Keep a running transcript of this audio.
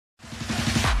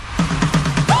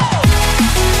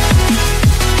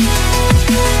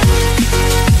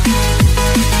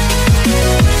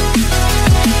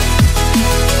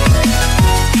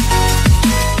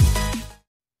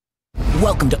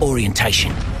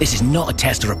orientation. This is not a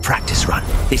test or a practice run.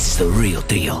 This is the real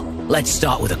deal. Let's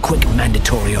start with a quick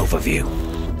mandatory overview.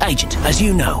 Agent, as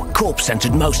you know, Corp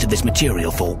censored most of this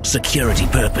material for security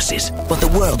purposes. But the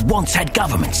world once had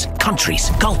governments,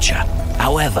 countries, culture.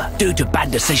 However, due to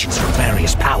bad decisions from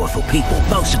various powerful people,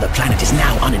 most of the planet is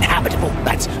now uninhabitable.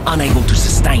 That's unable to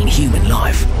sustain human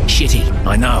life. Shitty,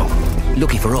 I know.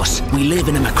 Lucky for us, we live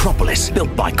in a necropolis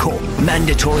built by Corp.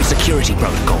 Mandatory security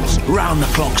protocols,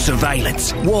 round-the-clock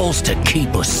surveillance, walls to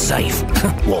keep us safe,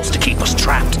 walls to keep us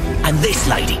trapped. And this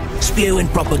lady, spewing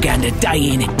propaganda day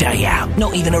in and day out.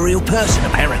 Not even a real person,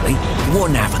 apparently.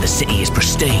 One half of the city is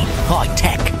pristine,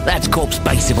 high-tech. That's Corp's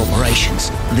base of operations,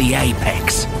 the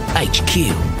Apex.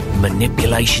 HQ,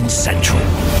 Manipulation Central.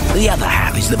 The other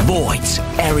half is the Voids,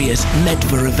 areas meant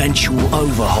for eventual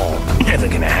overhaul. Never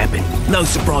gonna happen. No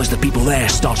surprise the people there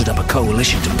started up a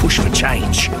coalition to push for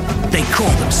change. They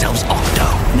call themselves Octo.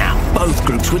 Now, both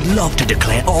groups would love to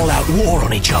declare all-out war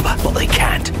on each other, but they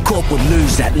can't. Corp would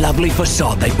lose that lovely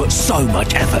facade they put so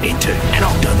much effort into. And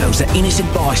Octo knows that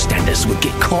innocent bystanders would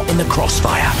get caught in the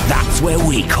crossfire. That's where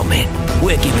we come in.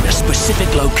 We're given a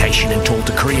specific location and told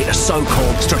to create a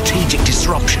so-called strategic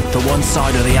disruption for one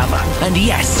side or the other. And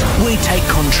yes, we take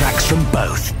contracts from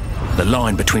both. The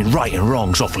line between right and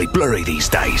wrong's awfully blurry these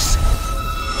days.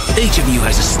 Each of you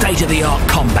has a state-of-the-art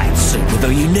combat suit with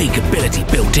a unique ability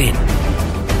built in.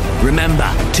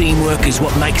 Remember, teamwork is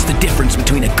what makes the difference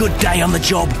between a good day on the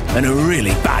job and a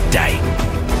really bad day.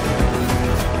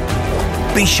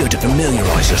 Be sure to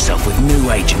familiarize yourself with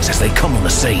new agents as they come on the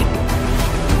scene.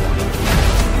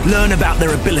 Learn about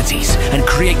their abilities and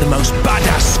create the most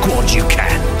badass squad you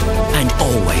can. And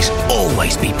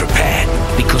always be prepared,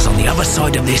 because on the other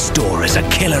side of this door is a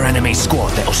killer enemy squad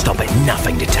that'll stop at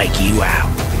nothing to take you out.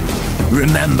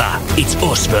 Remember, it's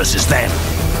us versus them.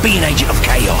 Be an agent of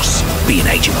chaos. Be an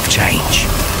agent of change.